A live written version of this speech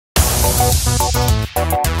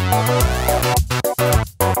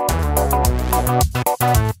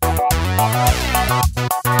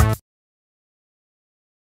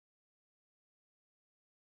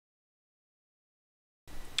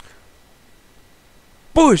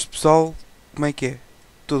Pois pessoal, como é que é?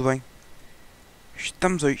 Tudo bem?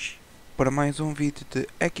 Estamos hoje para mais um vídeo de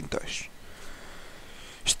Hackintosh.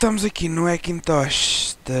 Estamos aqui no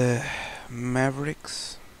Hackintosh da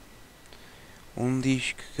Mavericks, um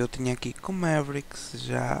disco que eu tinha aqui com Mavericks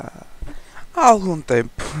já há algum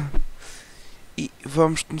tempo. E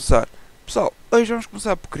vamos começar. Pessoal, hoje vamos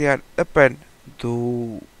começar por criar a pen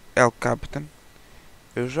do Capitan.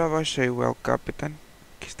 Eu já baixei o Capitan,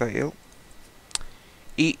 aqui está ele.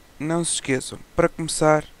 E não se esqueçam, para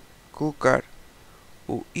começar, colocar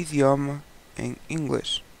o idioma em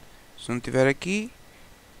inglês. Se não tiver aqui,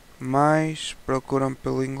 mais procuram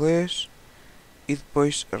pelo inglês e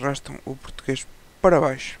depois arrastam o português para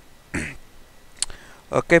baixo.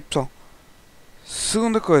 Ok pessoal,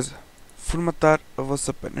 segunda coisa, formatar a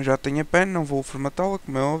vossa pen. Eu já tenho a pen, não vou formatá-la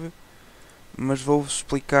como é óbvio, mas vou-vos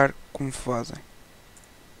explicar como fazem.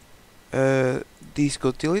 Disk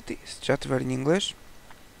Utility, se já tiver em inglês.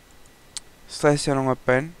 Selecionam a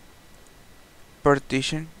pen,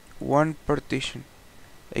 partition, one partition,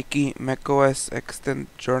 aqui macOS Extend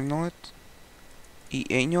Journalet, e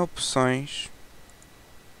em opções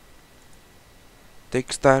tem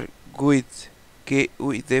que estar GUID,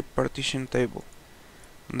 GUID Partition Table.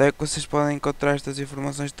 Onde é que vocês podem encontrar estas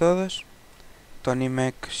informações todas? Tony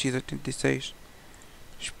Mac x86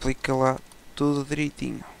 explica lá tudo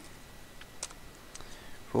direitinho.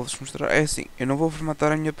 Vou-vos mostrar. É assim, eu não vou formatar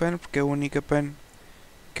a minha pen porque é a única pen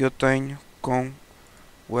que eu tenho com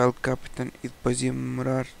o Capitan e depois ia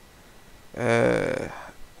demorar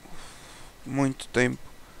muito tempo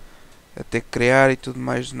até criar e tudo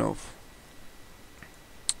mais de novo.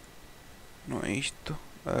 Não é isto.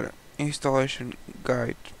 Ora, Installation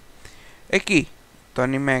Guide. Aqui,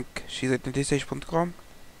 TonyMac.x86.com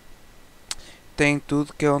tem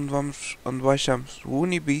tudo, que é onde baixamos o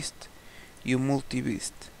Unibeast e o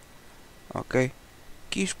Multibeast. Ok?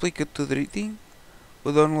 Aqui explica tudo direitinho.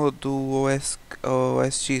 O download do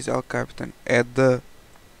OSX Capitan é da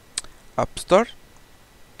App Store.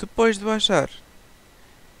 Depois de baixar,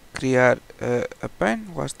 criar a pen,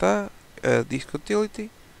 lá está, a Disk Utility,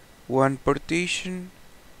 One Partition,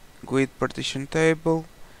 GUID Partition Table,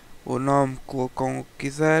 o nome colocam o que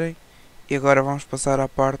quiserem. E agora vamos passar à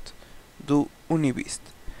parte do Unibeast.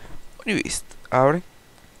 Unibeast, abrem,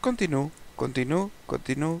 continuo,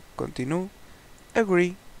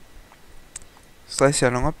 agree.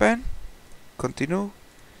 Selecionam a pen, continuo,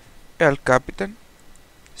 Capitan.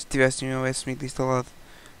 Se tivessem o SMBIOS instalado,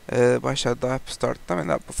 baixado da App Store, também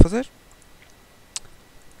dá para fazer.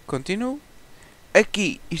 Continuo.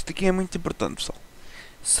 Aqui, isto aqui é muito importante, pessoal.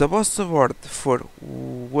 Se a vossa board for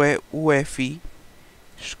o UEFI,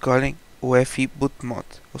 escolhem o UEFI Boot Mod,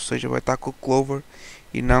 ou seja, vai estar com o Clover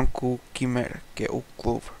e não com o Chimera, que é o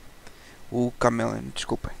Clover, o Chameleon,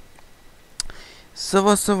 desculpem. Se a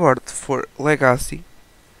vossa board for Legacy,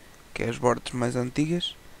 que é as boards mais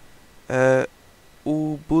antigas,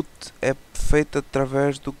 o boot é feito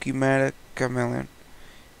através do Chimera Chameleon,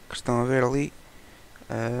 que estão a ver ali.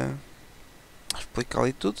 Explica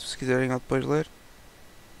ali tudo, se quiserem depois ler.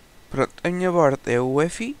 Pronto, a minha board é o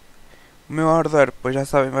UEFI. O meu hardware, depois já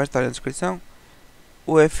sabem, vai estar na descrição.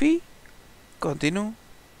 UEFI, continuo.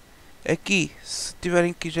 Aqui, se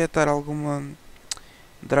tiverem que injetar alguma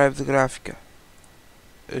drive de gráfica,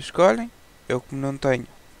 escolhem. Eu, como não tenho,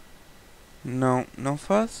 não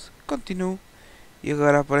faço. Continuo. E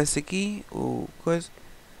agora aparece aqui o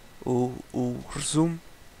resumo.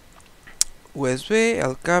 USB,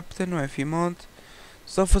 Capitan, UEFI Mod.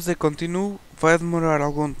 Só fazer continuo. Vai demorar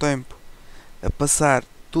algum tempo a passar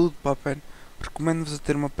tudo para a pen. Recomendo-vos a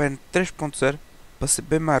ter uma pen 3.0 para ser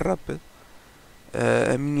bem mais rápido.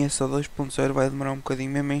 A minha é só 2.0, vai demorar um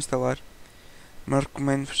bocadinho mesmo a instalar, mas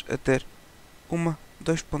recomendo-vos a ter uma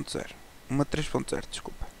 2.0, uma 3.0,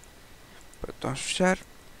 desculpa. Pronto, vamos fechar.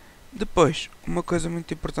 Depois, uma coisa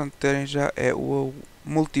muito importante terem já é o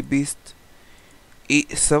Multibeast. E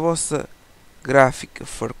se a vossa gráfica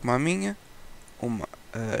for como a minha, uma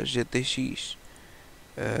GTX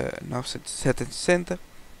 760,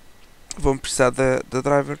 vão precisar da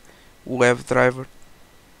driver, o web driver.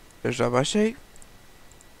 Eu já baixei.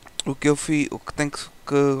 O que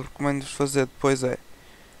recomendo-vos fazer depois é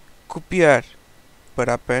copiar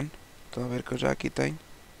para a pen. Estão a ver que eu já aqui tenho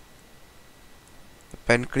a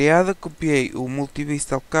pen criada. Copiei o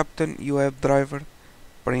Multibeast Capitan e o web driver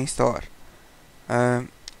para instalar.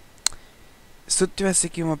 Se eu tivesse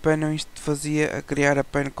aqui uma pen, eu isto fazia a criar a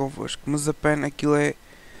pen convosco, mas a pen, aquilo é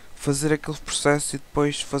fazer aquele processo e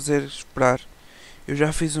depois fazer esperar. Eu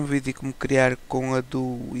já fiz um vídeo como criar com a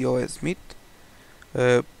do iOS Meet,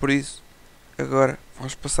 por isso agora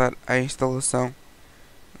vamos passar à instalação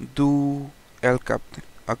do Capitan.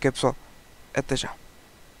 Ok pessoal, até já.